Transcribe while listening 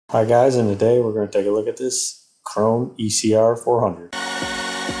Hi guys, and today we're going to take a look at this Krone ECR 400.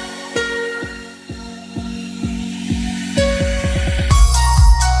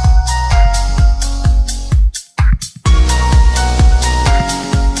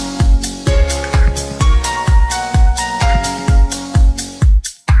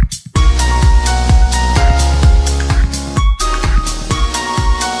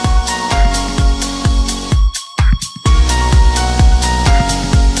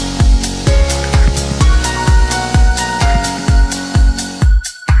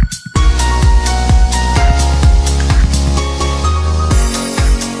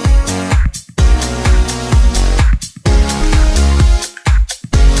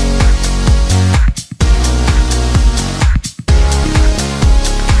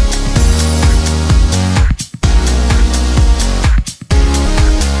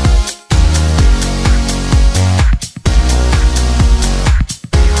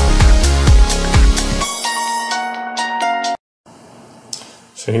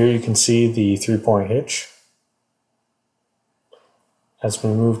 So here you can see the 3-point hitch. As we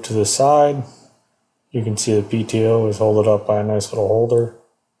move to the side, you can see the PTO is held up by a nice little holder.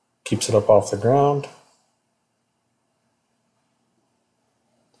 Keeps it up off the ground.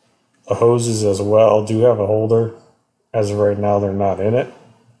 The hoses as well do have a holder. As of right now, they're not in it.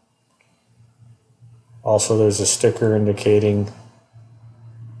 Also, there's a sticker indicating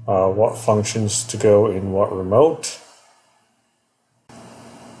what functions to go in what remote.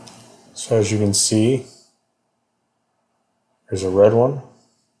 So as you can see, there's a red one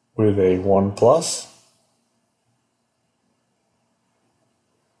with a 1+.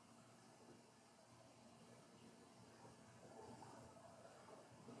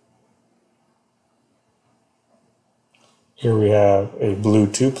 Here we have a blue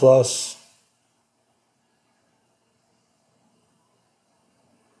 2+.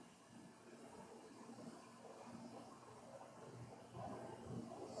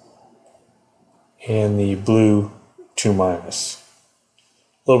 And the blue 2-. A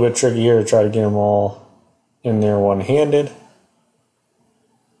little bit tricky here to try to get them all in there one-handed.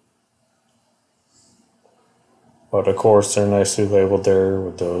 But of course they're nicely labeled there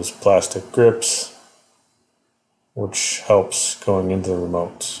with those plastic grips, which helps going into the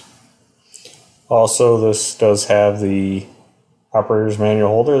remotes. Also, this does have the operator's manual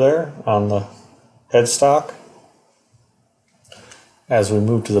holder there on the headstock. As we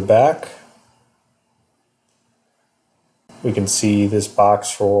move to the back, we can see this box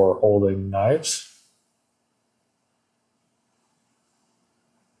for holding knives.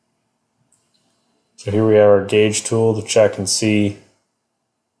 So here we have our gauge tool to check and see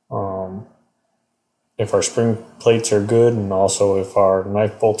if our spring plates are good and also if our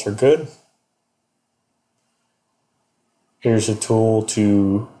knife bolts are good. Here's a tool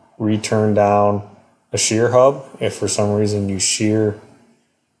to return down a shear hub if for some reason you shear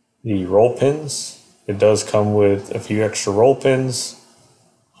the roll pins. It does come with a few extra roll pins.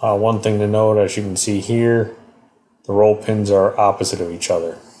 One thing to note, as you can see here, the roll pins are opposite of each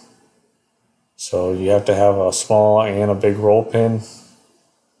other. So you have to have a small and a big roll pin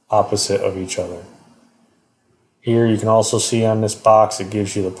opposite of each other. Here you can also see on this box it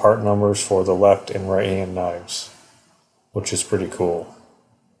gives you the part numbers for the left and right hand knives, which is pretty cool.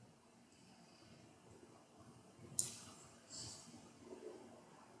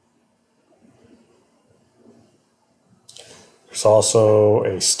 There's also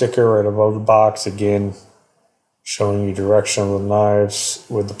a sticker right above the box, again showing you direction of the knives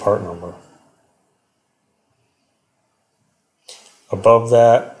with the part number. Above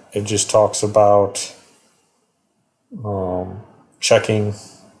that, it just talks about checking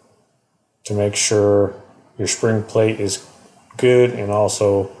to make sure your spring plate is good and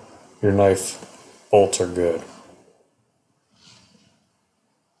also your knife bolts are good.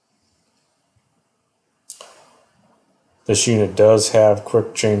 This unit does have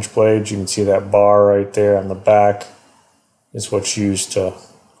quick change blades. You can see that bar right there on the back is what's used to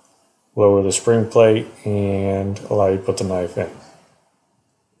lower the spring plate and allow you to put the knife in.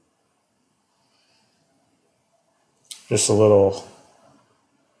 Just a little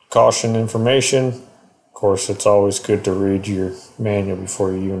caution information. Of course, it's always good to read your manual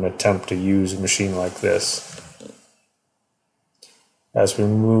before you even attempt to use a machine like this. As we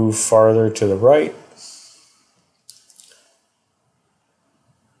move farther to the right,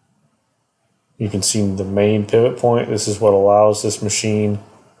 you can see the main pivot point. This is what allows this machine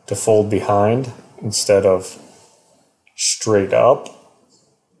to fold behind instead of straight up.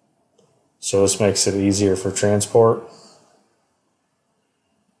 So this makes it easier for transport.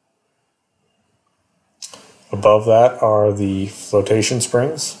 Above that are the flotation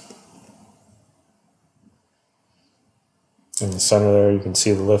springs. In the center there you can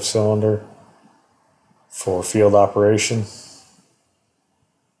see the lift cylinder for field operation.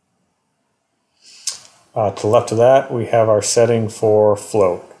 To the left of that we have our setting for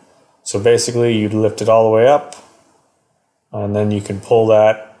float. So basically you'd lift it all the way up and then you can pull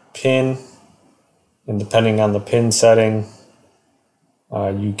that pin, and depending on the pin setting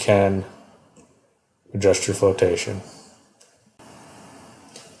you can adjust your flotation.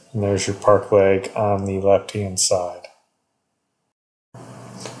 And there's your park leg on the left hand side.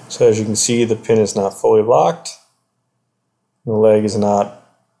 So as you can see, the pin is not fully locked. The leg is not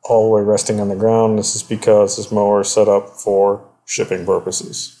all the way resting on the ground. This is because this mower is set up for shipping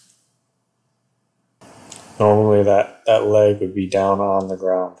purposes. Normally that leg would be down on the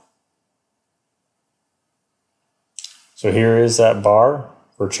ground. So here is that bar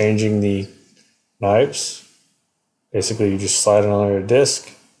for changing the knives. Basically you just slide it under a disc,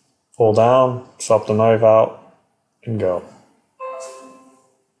 pull down, swap the knife out, and go.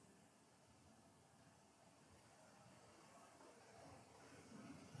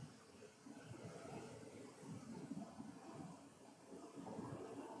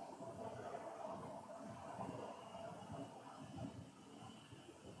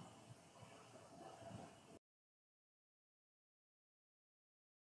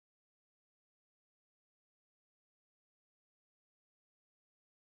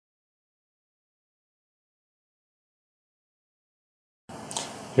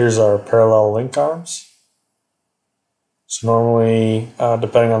 Here's our parallel link arms. So normally,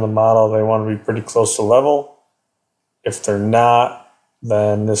 depending on the model, they want to be pretty close to level. If they're not,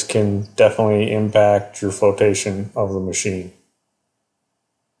 then this can definitely impact your flotation of the machine.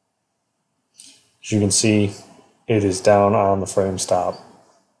 As you can see, it is down on the frame stop.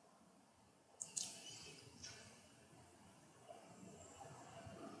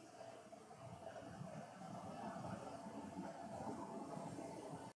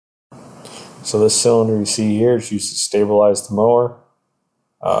 So this cylinder you see here is used to stabilize the mower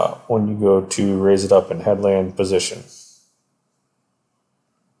when you go to raise it up in headland position.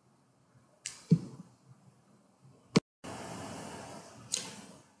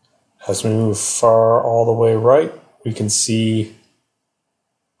 As we move far all the way right, we can see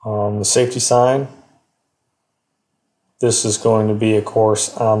the safety sign. This is going to be, of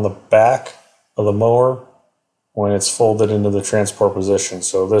course, on the back of the mower when it's folded into the transport position.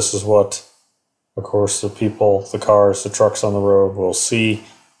 So this is what, of course, the people, the cars, the trucks on the road will see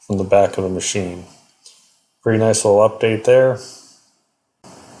from the back of the machine. Pretty nice little update there.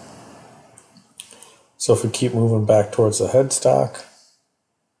 So if we keep moving back towards the headstock,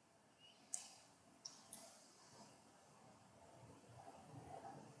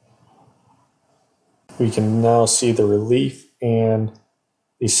 we can now see the relief and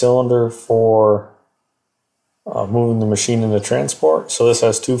the cylinder for moving the machine into transport. So this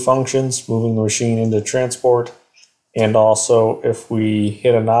has two functions: moving the machine into transport, and also if we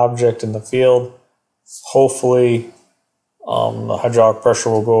hit an object in the field, hopefully the hydraulic pressure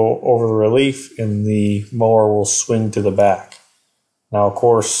will go over the relief and the mower will swing to the back. Now, of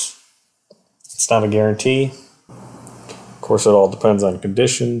course, it's not a guarantee. Of course, it all depends on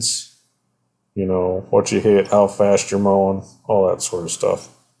conditions. You know, what you hit, how fast you're mowing, all that sort of stuff.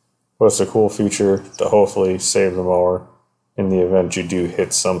 But it's a cool feature to hopefully save the mower in the event you do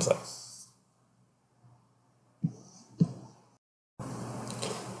hit something.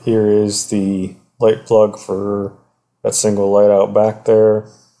 Here is the light plug for that single light out back there.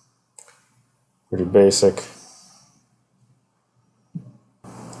 Pretty basic.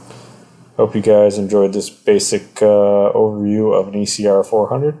 Hope you guys enjoyed this basic overview of an ECR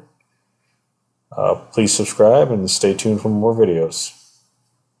 400. Please subscribe and stay tuned for more videos.